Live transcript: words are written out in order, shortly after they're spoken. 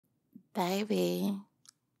Baby,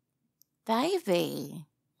 baby.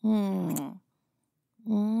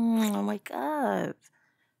 Wake up.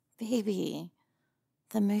 Baby,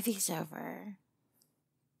 the movie's over.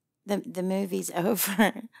 The movie's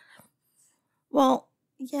over. Well,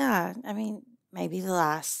 yeah, I mean, maybe the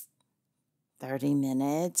last 30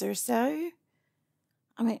 minutes or so.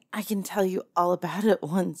 I mean, I can tell you all about it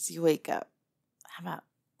once you wake up. How about,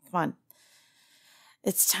 come on,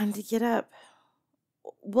 it's time to get up.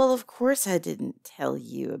 Well, of course I didn't tell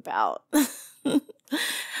you about. I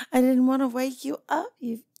didn't want to wake you up.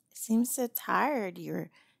 You seem so tired. You're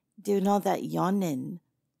doing all that yawning.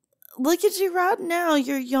 Look at you right now.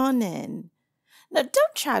 You're yawning. Now,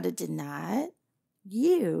 don't try to deny it.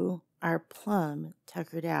 You are plumb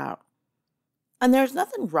tuckered out. And there's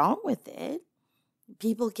nothing wrong with it.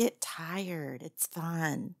 People get tired. It's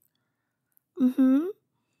fun.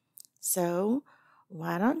 So,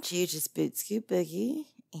 why don't you just boot scoot boogie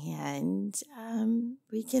and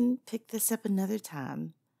we can pick this up another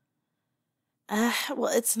time.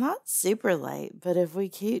 Well, it's not super late, but if we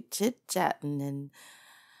keep chit-chatting and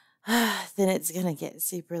then it's going to get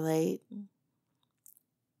super late.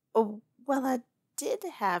 Oh, well, I did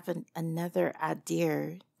have another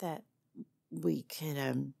idea that we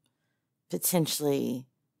could potentially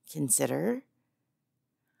consider.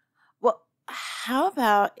 Well, how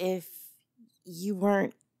about if you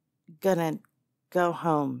weren't gonna go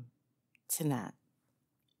home tonight?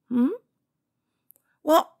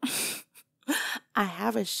 Well, I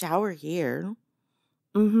have a shower here.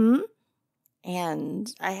 And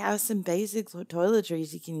I have some basic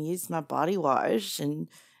toiletries. You can use my body wash and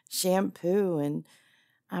shampoo. And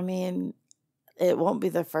I mean, it won't be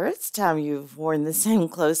the first time you've worn the same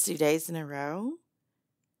clothes 2 days in a row.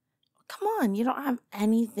 Come on, you don't have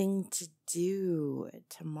anything to do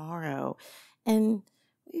tomorrow. And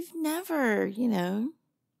we've never,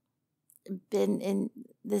 been in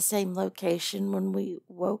the same location when we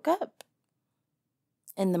woke up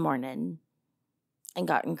in the morning and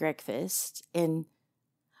gotten breakfast. And,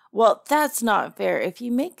 well, that's not fair. If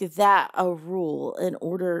you make that a rule in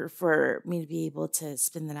order for me to be able to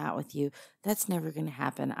spend the night with you, that's never going to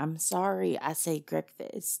happen. I'm sorry I say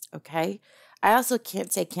breakfast, okay? I also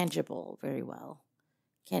can't say cannibal very well.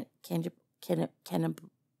 Cannibal.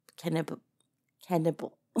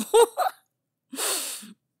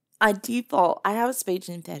 I default. I have a speech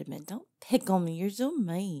impediment. Don't pick on me. You're so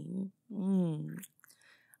mean.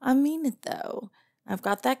 I mean it, though. I've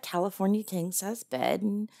got that California king-size bed,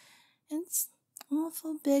 and it's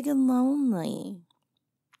awful big and lonely.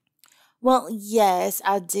 Well, yes,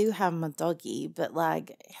 I do have my doggy, but,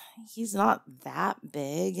 he's not that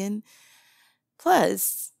big. And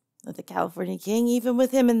plus, with the California king, even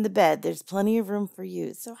with him in the bed, there's plenty of room for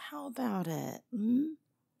you. So how about it?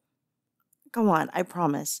 Come on, I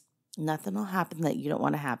promise. Nothing will happen that you don't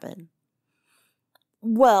want to happen.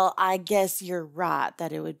 Well, I guess you're right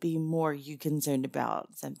that it would be more you concerned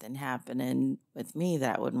about something happening with me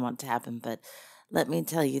that I wouldn't want to happen. But let me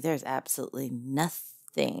tell you, there's absolutely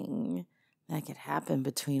nothing that could happen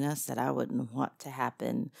between us that I wouldn't want to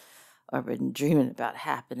happen or been dreaming about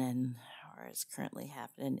happening or is currently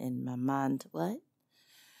happening in my mind. What?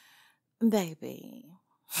 Baby,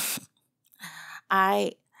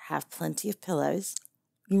 I have plenty of pillows.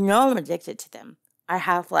 You know I'm addicted to them. I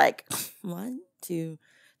have 1, 2,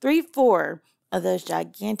 3, 4 of those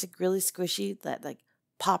gigantic, really squishy that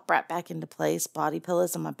pop right back into place body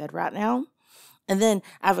pillows on my bed right now. And then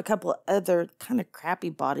I have a couple of other kind of crappy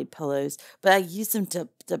body pillows, but I use them to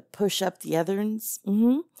push up the other ones.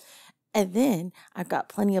 And then I've got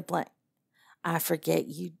plenty of I forget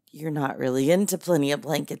you're not really into plenty of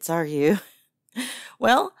blankets, are you?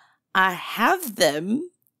 Well, I have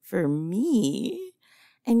them for me.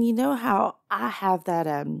 And you know how I have that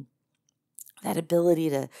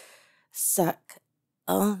ability to suck.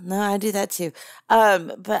 Oh, no, I do that too.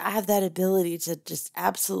 But I have that ability to just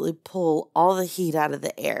absolutely pull all the heat out of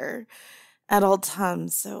the air at all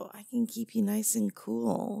times so I can keep you nice and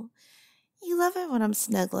cool. You love it when I'm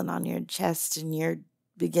snuggling on your chest and you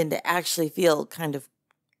begin to actually feel kind of,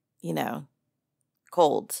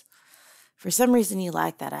 cold. For some reason you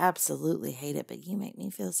like that. I absolutely hate it, but you make me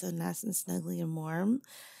feel so nice and snuggly and warm.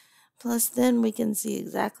 Plus, then we can see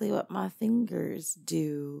exactly what my fingers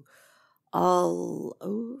do all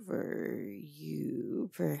over you,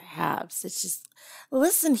 perhaps. It's just,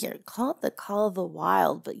 listen here, call it the call of the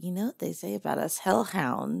wild, but you know what they say about us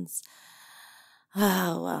hellhounds.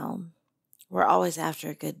 Oh, well, we're always after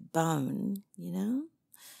a good bone,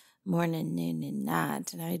 morning, noon, and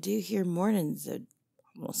night. And I do hear mornings are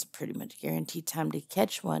almost pretty much guaranteed time to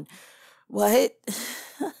catch one. What?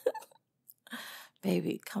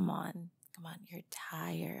 Baby, come on. Come on, you're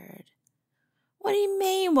tired. What do you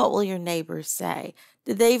mean? What will your neighbors say?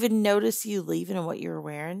 Did they even notice you leaving and what you were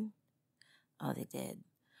wearing? Oh, they did.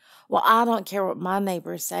 Well, I don't care what my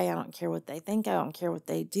neighbors say. I don't care what they think. I don't care what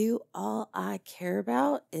they do. All I care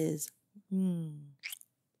about is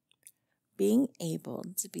being able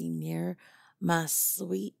to be near my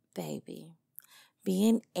sweet baby,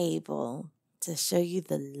 being able to show you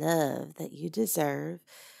the love that you deserve,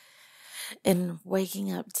 and waking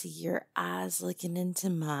up to your eyes looking into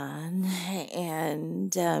mine,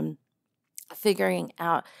 and figuring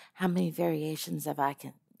out how many variations of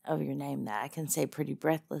your name that I can say pretty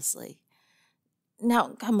breathlessly.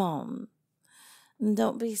 Now, come on.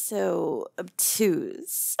 Don't be so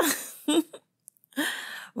obtuse.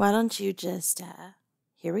 Why don't you just,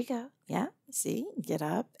 here we go. Yeah, see, get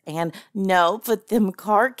up. And no, put them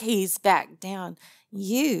car keys back down.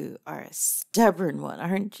 You are a stubborn one,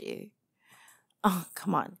 aren't you? Oh,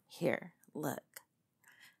 come on. Here, look.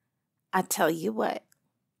 I tell you what.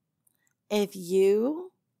 If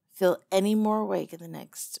you feel any more awake in the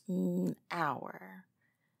next hour,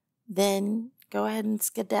 then go ahead and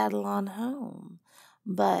skedaddle on home.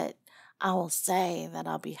 But I will say that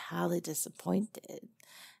I'll be highly disappointed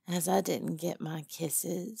as I didn't get my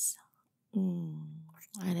kisses.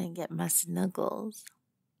 I didn't get my snuggles.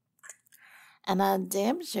 And I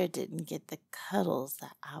damn sure didn't get the cuddles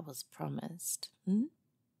that I was promised.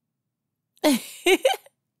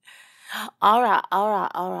 All right.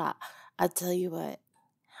 I tell you what.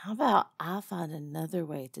 How about I find another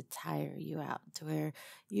way to tire you out to where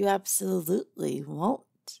you absolutely won't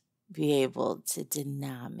be able to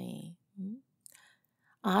deny me?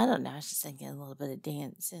 I don't know. I was just thinking a little bit of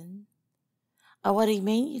dancing. Oh, what do you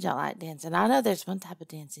mean you don't like dancing? I know there's one type of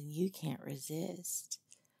dancing you can't resist.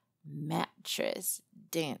 Mattress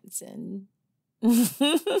dancing.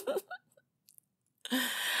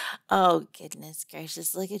 Oh, goodness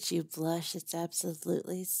gracious. Look at you blush. It's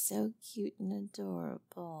absolutely so cute and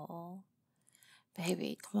adorable.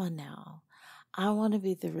 Baby, come on now. I want to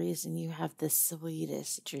be the reason you have the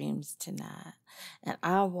sweetest dreams tonight. And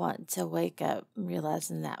I want to wake up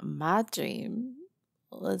realizing that my dream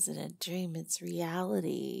wasn't a dream, it's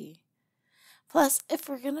reality. Plus, if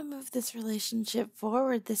we're going to move this relationship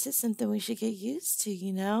forward, this is something we should get used to,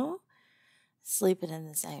 you know? Sleeping in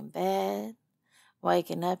the same bed,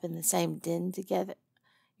 waking up in the same den together.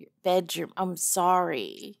 Your bedroom, I'm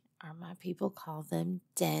sorry. Or my people call them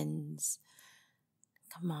dens.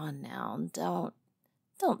 Come on now, don't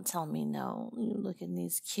tell me no. You look in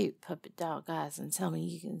these cute puppet dog eyes and tell me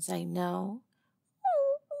you can say no.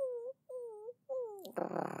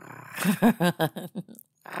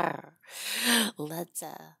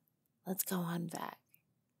 Let's go on back.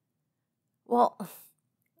 Well,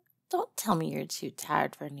 don't tell me you're too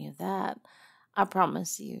tired for any of that. I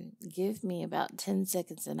promise you, give me about 10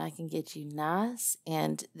 seconds and I can get you nice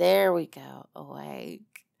and there we go, awake.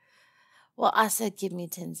 Well, I said give me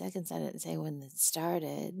 10 seconds. I didn't say when it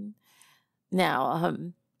started. Now,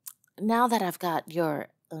 now that I've got your,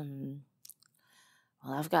 well,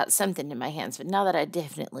 I've got something in my hands, but now that I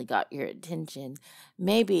definitely got your attention,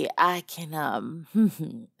 maybe I can,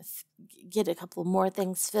 get a couple more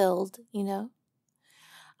things filled, you know?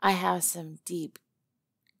 I have some deep,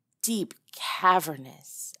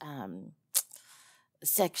 cavernous,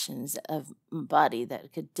 sections of my body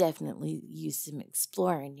that could definitely use some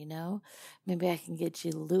exploring, you know? Maybe I can get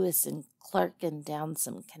you Lewis and Clark and down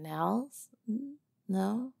some canals.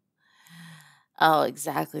 No? Oh,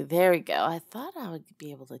 exactly. There we go. I thought I would be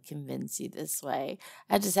able to convince you this way.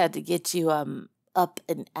 I just had to get you up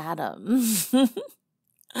and at 'em.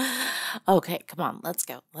 Okay, come on. Let's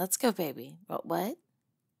go. Let's go, baby. What?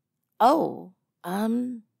 Oh,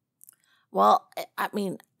 well, I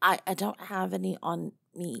mean, I don't have any on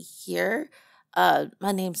me here.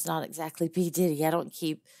 My name's not exactly P. Diddy. I don't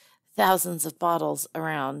keep thousands of bottles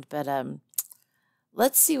around, but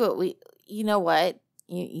let's see what you know what?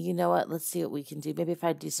 You know what? Let's see what we can do. Maybe if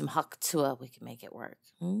I do some Haktua, we can make it work.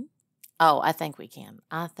 Oh, I think we can.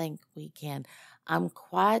 I'm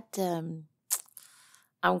quite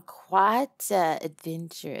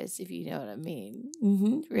adventurous, if you know what I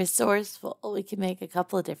mean. Resourceful. We can make a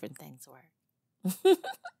couple of different things work.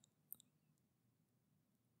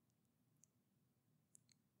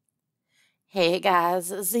 Hey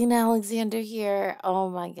guys, Zena Alexander here. Oh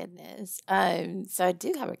my goodness. So I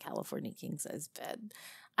do have a California king size bed.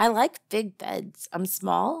 I like big beds. I'm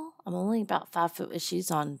small. I'm only about 5 foot with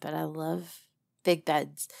shoes on, but I love big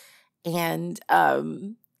beds. And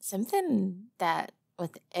something that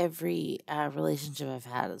with every relationship I've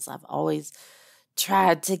had is I've always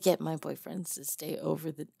tried to get my boyfriends to stay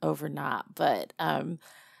overnight, but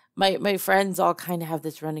my friends all kind of have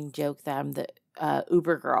this running joke that I'm the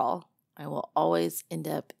Uber girl. I will always end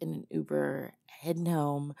up in an Uber heading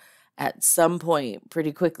home at some point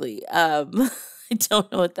pretty quickly. I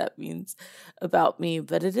don't know what that means about me,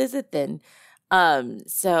 but it is a thing.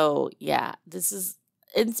 So yeah, this is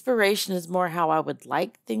inspiration is more how I would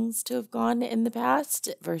like things to have gone in the past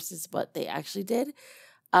versus what they actually did.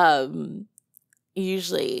 Um,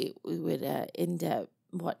 Usually we would end up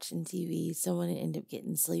watching TV, someone would end up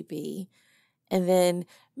getting sleepy, and then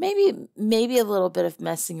maybe a little bit of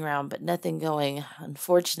messing around, but nothing going,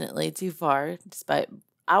 unfortunately, too far, despite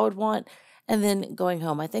I would want, and then going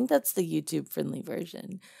home. I think that's the YouTube friendly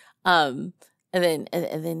version. Um, and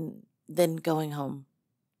then going home,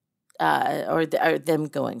 or them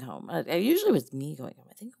going home. It usually was me going home.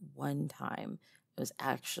 I think one time it was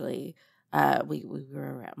actually we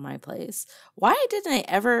were at my place. Why didn't I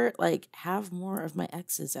ever like have more of my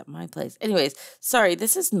exes at my place? Anyways, sorry,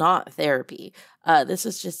 this is not therapy. This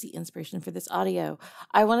is just the inspiration for this audio.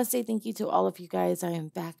 I want to say thank you to all of you guys. I am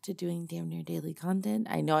back to doing damn near daily content.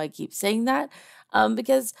 I know I keep saying that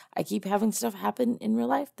because I keep having stuff happen in real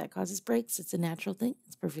life that causes breaks. It's a natural thing.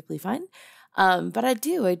 It's perfectly fine. But I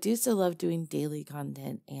do still love doing daily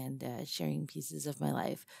content and sharing pieces of my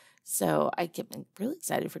life. So I get really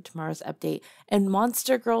excited for tomorrow's update. And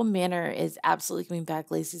Monster Girl Manor is absolutely coming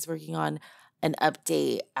back. Lacey's working on an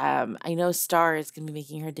update. I know Star is going to be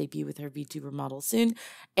making her debut with her VTuber model soon.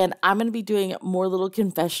 And I'm going to be doing more little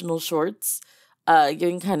confessional shorts,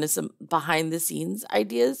 giving kind of some behind the scenes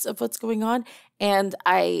ideas of what's going on. And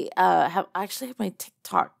I actually have my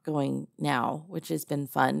TikTok going now, which has been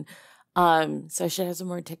fun. So I should have some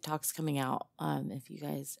more TikToks coming out. If you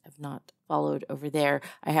guys have not followed over there,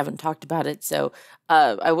 I haven't talked about it, so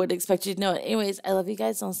I wouldn't expect you to know it. Anyways, I love you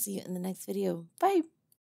guys, and I'll see you in the next video. Bye.